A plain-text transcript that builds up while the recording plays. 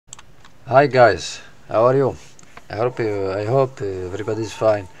Hi guys, how are you? I hope everybody's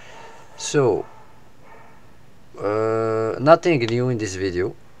fine. So, nothing new in this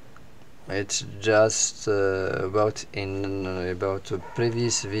video. It's just about a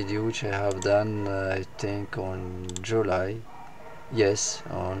previous video which I have done. I think on July. Yes,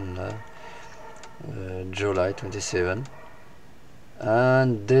 on July 27.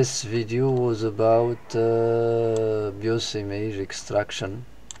 And this video was about Bios image extraction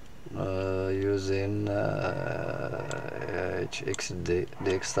using HxD.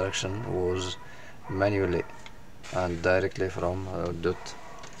 The extraction was manually and directly from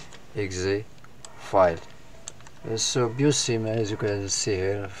 .exe file. So Bios image, as you can see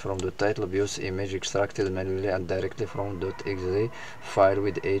here from the title, Bios image extracted manually and directly from .exe file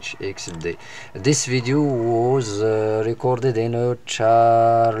with HxD. This video was recorded in a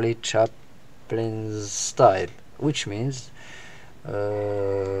Charlie Chaplin style, which means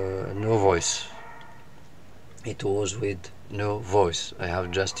no voice. It was with no voice. I have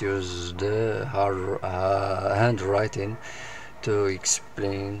just used the handwriting to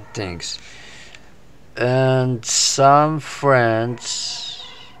explain things. And some friends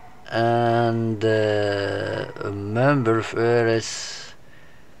and a member of RS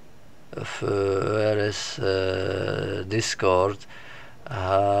Discord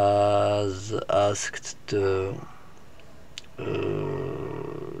has asked to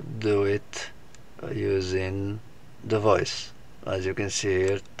do it using the voice. As you can see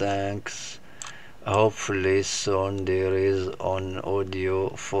here, thanks. Hopefully soon there is on audio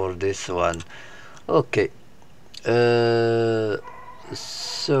for this one. Okay,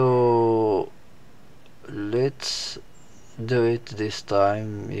 so let's do it this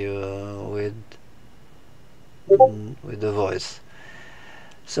time with the voice.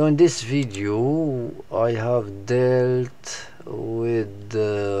 So in this video I have dealt with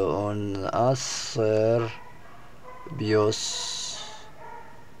on Acer Bios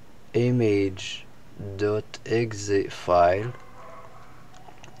image.exe file.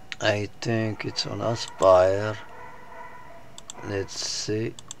 I think it's on Aspire. Let's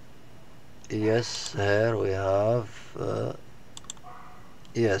see. Yes, here we have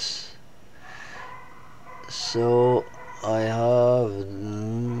yes. So I have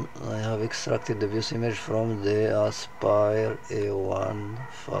extracted the Bios image from the Aspire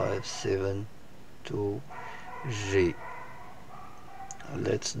A1572G.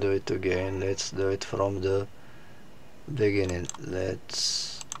 Let's do it again. Let's do it from the beginning.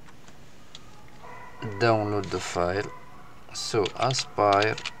 Let's download the file. So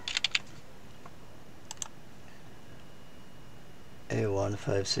Aspire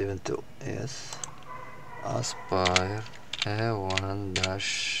A1572, yes, Aspire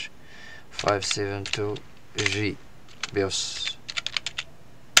A1-572G BIOS.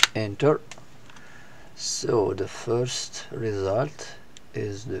 Enter. So the first result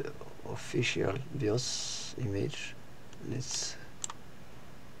is the official BIOS image. Let's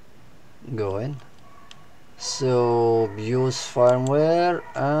go in. So BIOS firmware,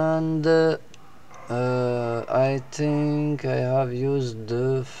 and I think I have used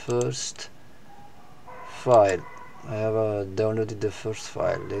the first file. I have downloaded the first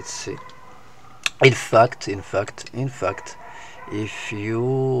file. Let's see. In fact, if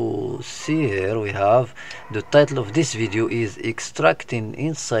you see here, we have the title of this video is extracting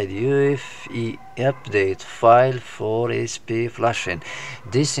inside UEFI update file for SP flashing.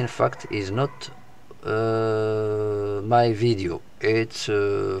 This in fact is not my video. It's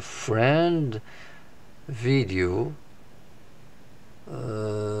a friend video,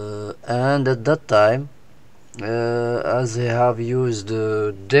 and at that time, as I have used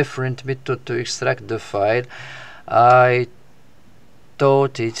a different method to extract the file, I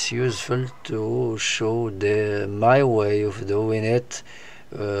thought it's useful to show my way of doing it,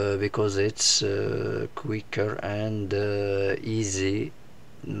 because it's quicker and easy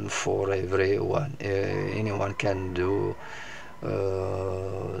for everyone. Anyone can do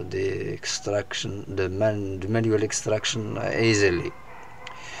the extraction, the manual extraction easily.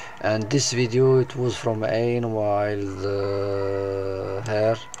 And this video, it was from Ain, while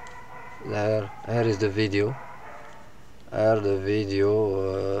here is the video.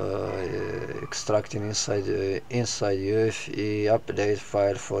 Extracting inside UEFI update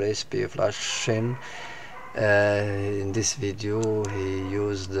file for SP flashing. In this video he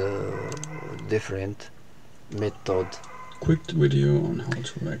used a different method. Quick video on how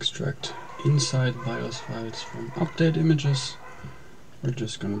to extract inside BIOS files from update images. We're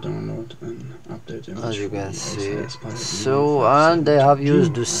just gonna download an update image, as you can see. So, and I have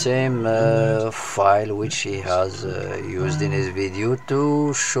used the same file which he has used in his video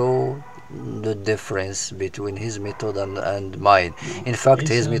to show the difference between his method and mine. No. In fact,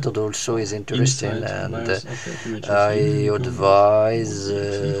 his EXE method also is interesting, inside and Bios update images. I Usually advise EXE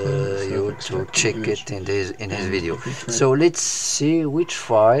file, you to self-extracting check image. it in his And video. if we try So let's see which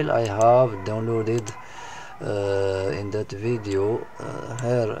file I have downloaded in that video.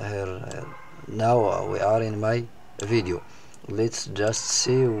 Here. Now we are in my video. Let's just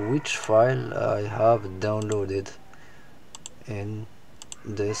see which file I have downloaded in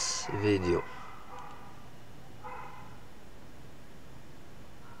this video.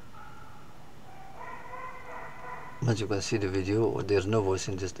 As you can see the video, there's no voice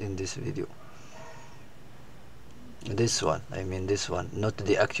in this video. This one, I mean this one, not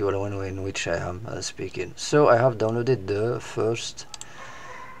the actual one in which I am speaking. So I have downloaded the first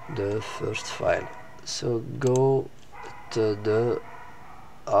file. So go to the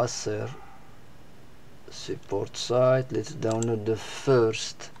Acer support site. Let's download the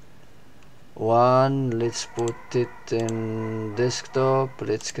first one. Let's put it in desktop.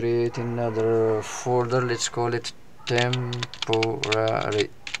 Let's create another folder. Let's call it temporary,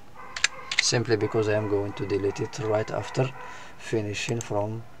 simply because I am going to delete it right after finishing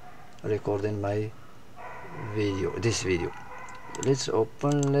from recording my video, this video. Let's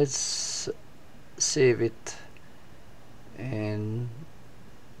open, let's save it in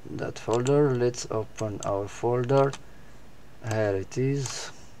that folder. Let's open our folder. Here it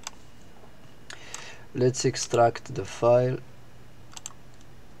is. Let's extract the file,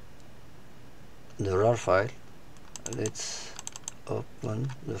 the RAR file. Let's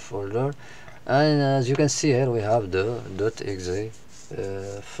open the folder, and as you can see here we have the .exe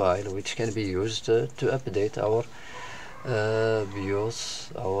file, which can be used to update our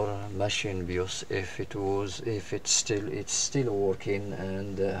BIOS, our machine BIOS, if it's still working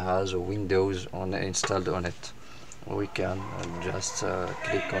and has Windows installed on it. We can just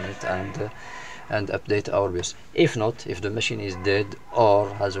click on it and update our BIOS. If not, if the machine is dead or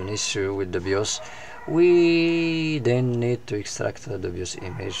has an issue with the BIOS, we then need to extract the BIOS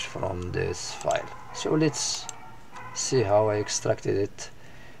image from this file. So let's see how I extracted it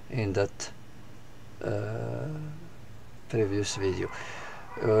in that previous video.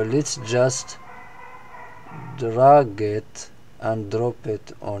 Let's just drag it and drop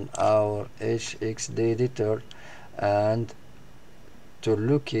it on our HxD editor, and to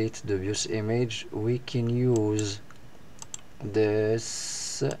locate the BIOS image we can use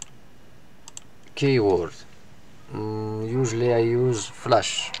this keyword. Usually I use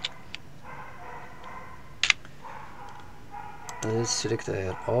flash. Let's select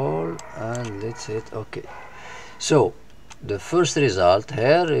here all and let's hit OK. So the first result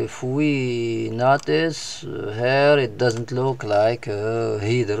here, if we notice here, it doesn't look like a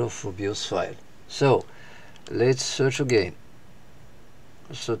header of a BIOS file. So let's search again.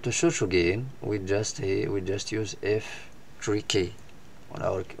 So to search again, we just use F3 key on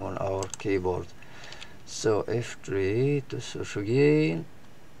our keyboard. So F3 to search again.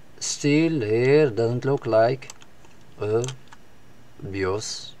 Still here doesn't look like a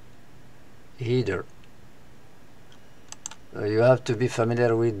BIOS header. You have to be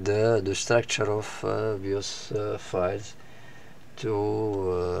familiar with the structure of BIOS files to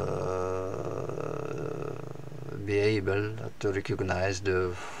be able to recognize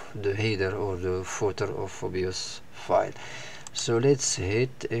the header or the footer of a BIOS file. So let's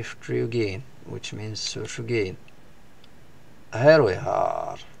hit F3 again, which means search again. Here we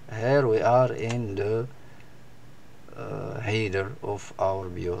are in the header of our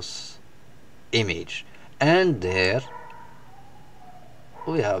BIOS image, and there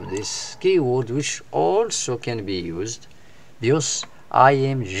we have this keyword which also can be used, BIOS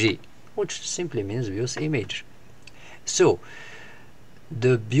img, which simply means BIOS image. So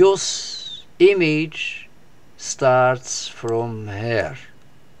the BIOS image starts from here.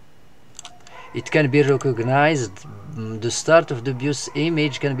 It can be recognized, the start of the BIOS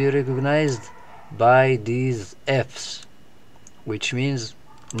image can be recognized by these F's, which means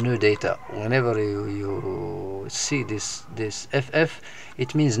new data. Whenever you see this FF,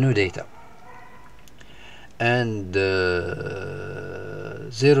 it means new data. And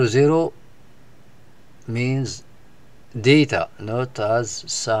 00 means data, not as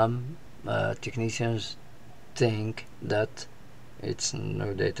some technicians think that it's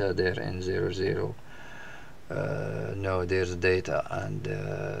no data there in 00. No, there's data, and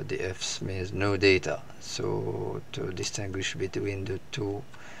the F's means no data. So to distinguish between the two,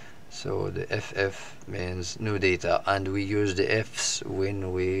 so the FF means no data, and we use the F's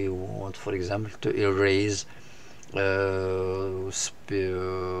when we want, for example, to erase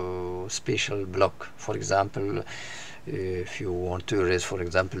special block. For example, if you want to erase, for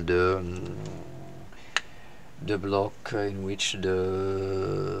example, the block in which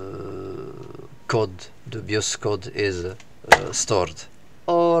the code, the BIOS code is stored,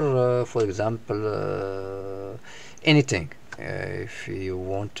 or for example anything. If you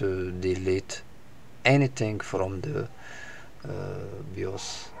want to delete anything from the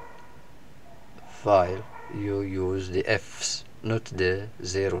BIOS file, you use the F's, not the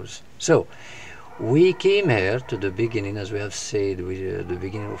zeros. So we came here to the beginning, as we have said, the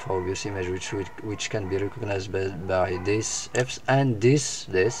beginning of our BIOS image, which can be recognized by this F's and this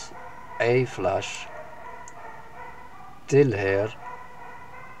A flash till here.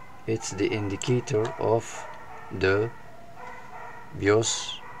 It's the indicator of the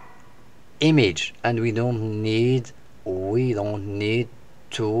BIOS image, and we don't need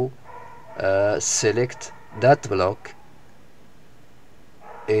to select that block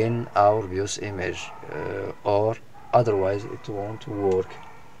in our BIOS image, or otherwise it won't work.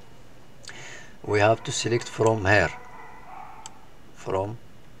 We have to select from here,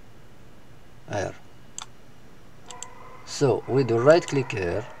 so with the right click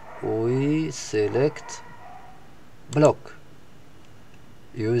here, we select block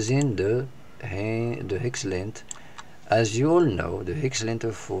using the hex length. As you all know, the hex length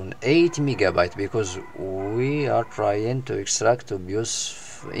of an 8 megabyte, because we are trying to extract a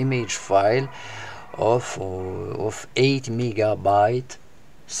BIOS image file of 8 megabyte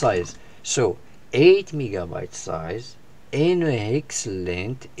size. So 8 megabyte size in a hex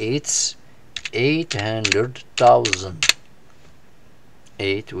length, it's 800,000.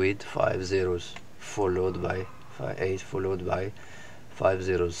 8 with 5 zeros followed by 8 followed by 5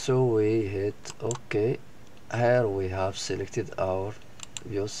 zeros. So we hit OK. Here we have selected our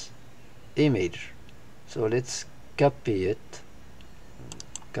BIOS image. So let's copy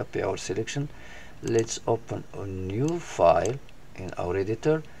our selection. Let's open a new file in our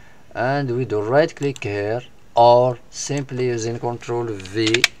editor, and with the right click here, or simply using Ctrl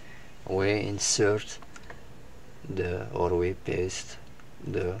V, we insert we paste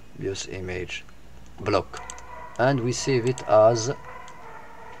the BIOS image block, and we save it as,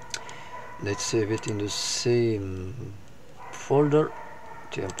 let's save it in the same folder,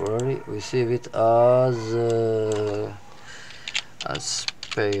 temporary. We save it as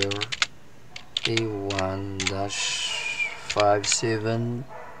spare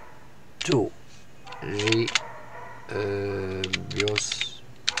A1-572 BIOS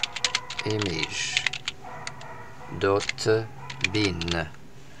image .bin.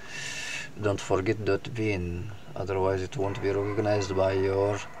 Don't forget .bin, otherwise it won't be recognized by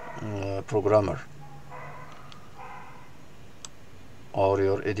your programmer or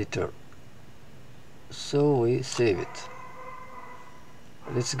your editor. So we save it.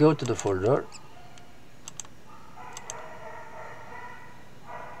 Let's go to the folder.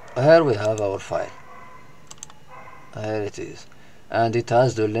 Here we have our file. Here it is, and it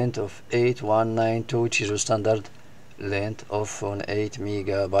has the length of 8192, which is the standard length of an 8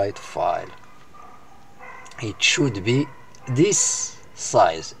 megabyte file. It should be this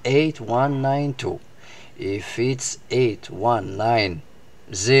size, 8192. If it's 8190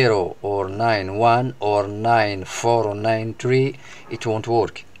 or 91 or 94 or 93, it won't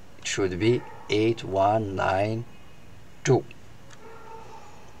work. It should be 8192.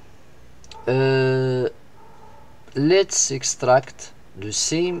 Let's extract the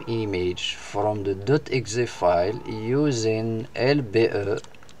same image from the .exe file using LBE++,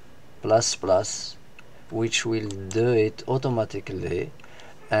 which will do it automatically,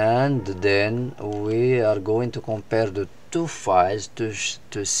 and then we are going to compare the two files to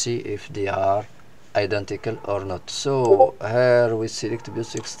see if they are identical or not. So here we select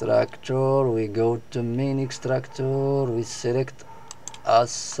Bios Extractor, we go to main extractor, we select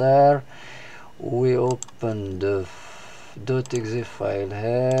Acer, we open the .exe file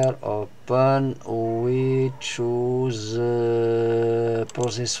here, open, we choose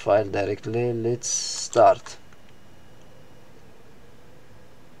process file directly. Let's start.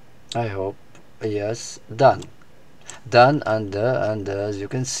 I hope, yes, done, and as you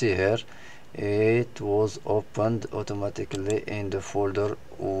can see here, it was opened automatically in the folder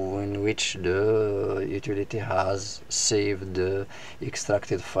in which the utility has saved the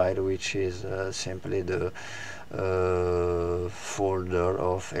extracted file, which is simply the folder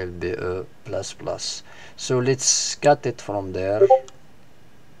of LBE++. So let's cut it from there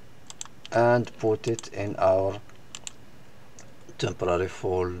and put it in our temporary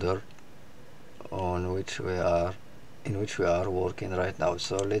folder on which we are in which we are working right now.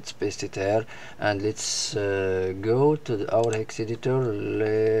 So let's paste it here, and let's go to our hex editor.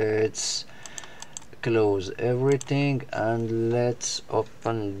 Let's close everything, and let's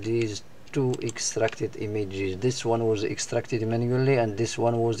open these two extracted images. This one was extracted manually, and this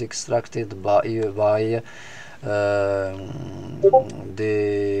one was extracted by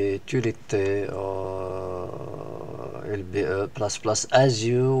the utility LBE++. As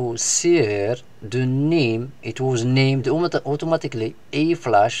you see here, the name, it was named automatically a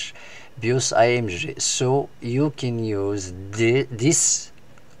flash Bios IMG. So you can use this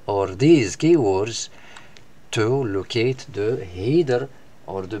or these keywords to locate the header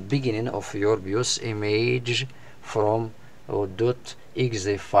or the beginning of your Bios image from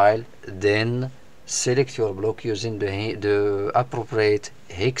 .exe file. Then select your block using the appropriate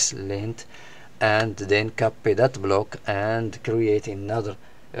hex length, and then copy that block and create another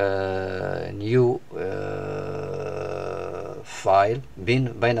new file,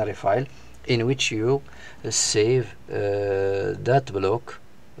 binary file, in which you save that block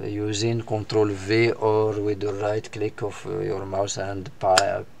using Ctrl V, or with the right click of your mouse and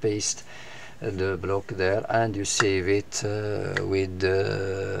paste the block there, and you save it with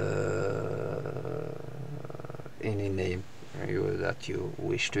any name that you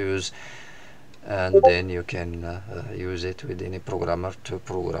wish to use, and then you can use it with any programmer to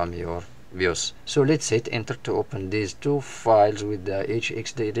program your BIOS. So let's hit enter to open these two files with the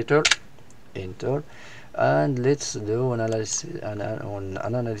HxD editor. Enter, and let's do an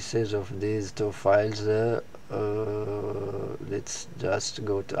analysis of these two files. Let's just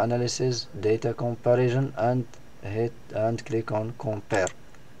go to analysis, data comparison, and hit and click on compare.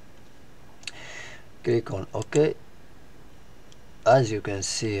 Click on OK. As you can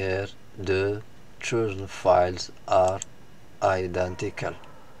see here, the chosen files are identical,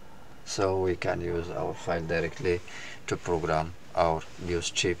 so we can use our file directly to program our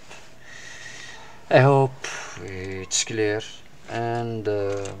BIOS chip. I hope it's clear, and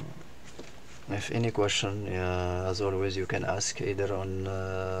if any question, as always, you can ask either on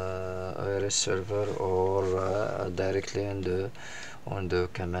IRS server or directly on the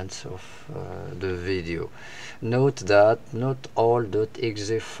comments of the video. Note that not all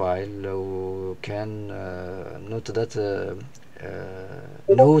 .exe file can note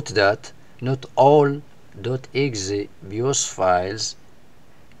that not all .exe BIOS files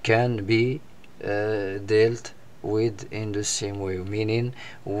can be dealt with in the same way, meaning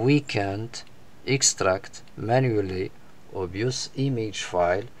we can't extract manually a BIOS image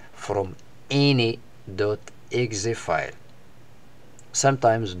file from any .exe file.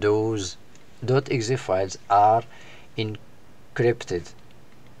 Sometimes those .exe files are encrypted,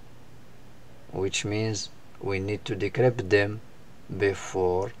 which means we need to decrypt them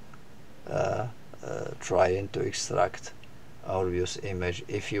before trying to extract our BIOS image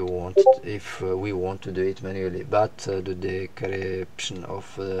if we want to do it manually. But the decryption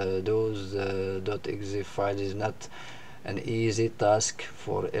of those .exe files is not an easy task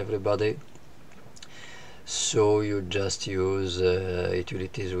for everybody, so you just use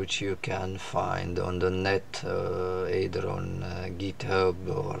utilities which you can find on the net, either on GitHub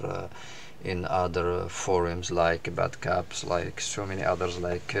or in other forums like Badcaps, like so many others,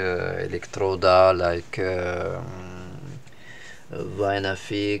 like Electroda, like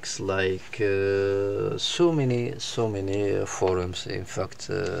Vinafix, like so many forums, in fact,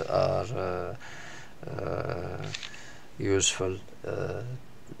 are useful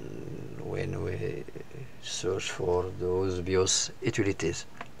when we search for those BIOS utilities.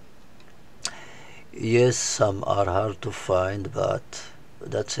 Yes, some are hard to find, but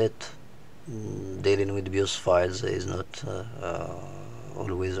that's it. Dealing with BIOS files is not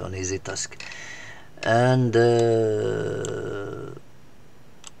always an easy task, and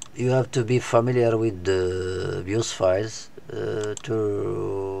you have to be familiar with the BIOS files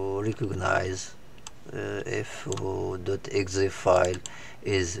to recognize if .exe file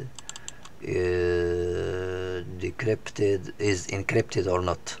is encrypted or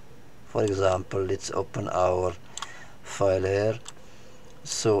not. For example, let's open our file here.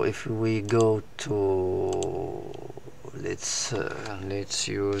 So if we go to let's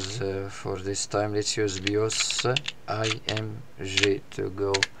use for this time, let's use BIOS IMG to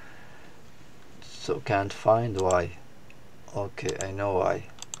go. So can't find, why? Okay, I know why.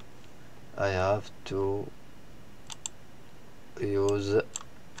 I have to use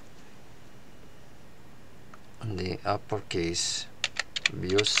the uppercase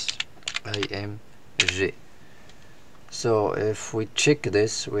BIOS IMG. So if we check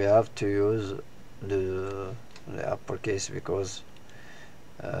this, we have to use the uppercase, because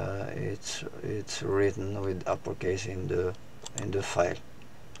it's written with uppercase in the file.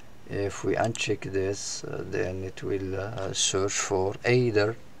 If we uncheck this, then it will search for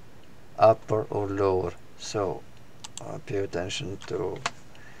either upper or lower. So pay attention to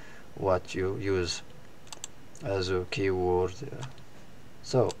what you use as a keyword.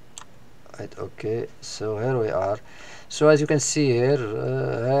 So right, okay, so here we are. So as you can see here,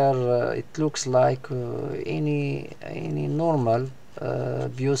 it looks like any normal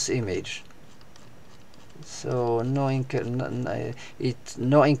Bios image. So no encryption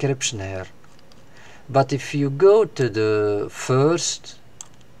here. But if you go to the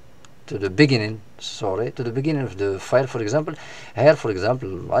beginning of the file, for example, here, for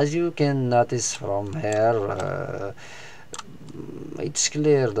example, as you can notice from here, it's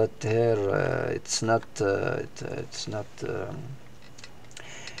clear that here it's not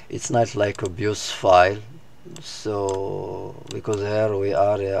like a BIOS file. So because here we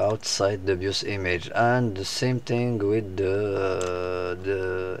are outside the BIOS image, and the same thing with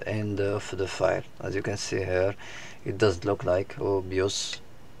the end of the file. As you can see here, it does look like a BIOS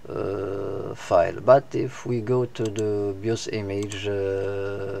file. But if we go to the BIOS image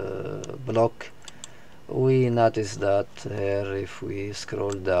block, we notice that here, if we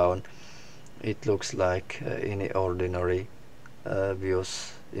scroll down, it looks like any ordinary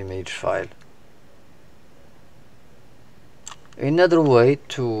BIOS image file. Another way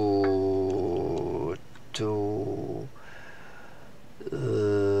to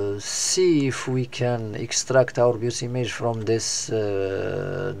see if we can extract our BIOS image from this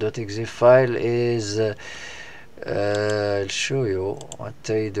 .exe file is I'll show you what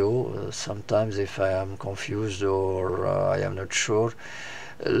I do. Sometimes if I am confused or I am not sure,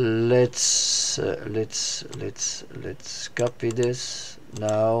 let's copy this.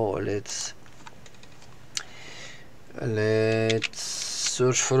 Now let's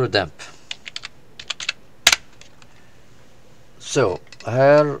search for a dump. So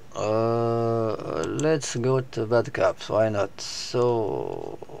here let's go to backups. Why not?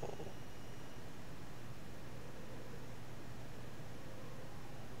 So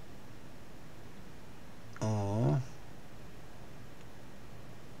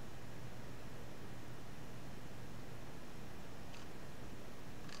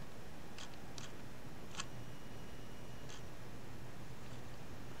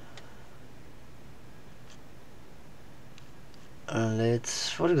let's,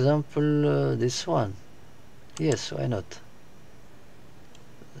 for example, this one. Yes, why not?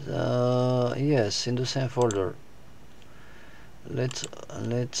 Yes, in the same folder. Let's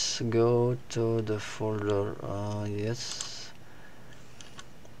go to the folder. Yes.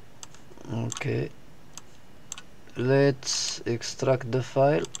 Okay. Let's extract the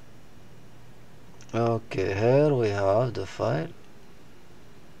file. Okay, here we have the file.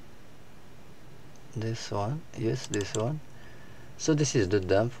 This one. Yes, this one. So this is the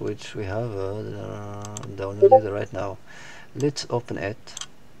dump which we have downloaded right now. Let's open it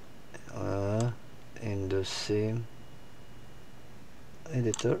in the same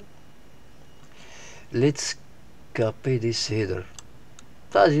editor. Let's copy this header.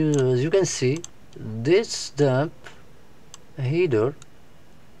 As you can see, this dump header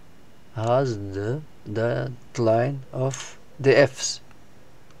has the line of the Fs.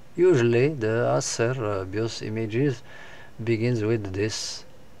 Usually the Acer BIOS images begins with this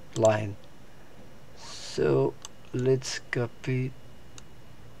line. So let's copy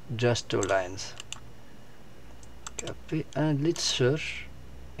just 2 lines. Copy, and let's search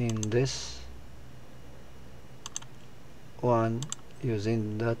in this one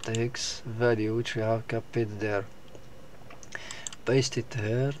using that hex value which we have copied there. Paste it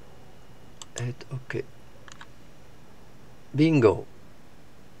here. Hit OK. Bingo.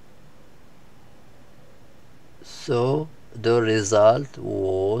 So the result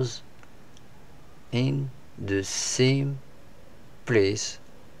was in the same place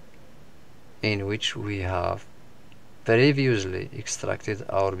in which we have previously extracted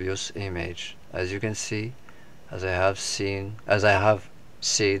our BIOS image. As you can see, as I have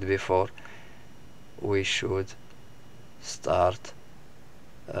said before, we should start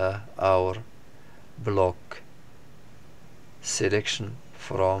our block selection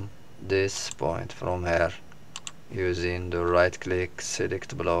from this point, from here, using the right click,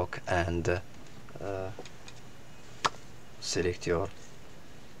 select block, and select your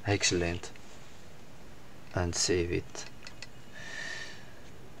hex length and save it.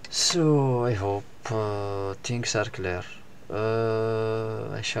 So I hope things are clear.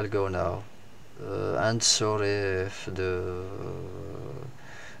 I shall go now, and sorry if the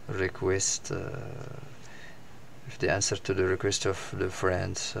request if the answer to the request of the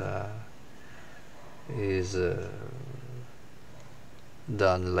friends is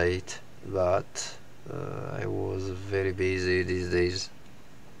done late, but I was very busy these days,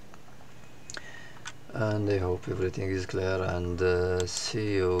 and I hope everything is clear, and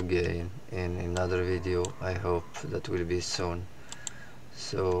see you again in another video. I hope that will be soon.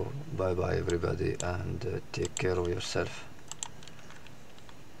 So bye bye everybody, and take care of yourself.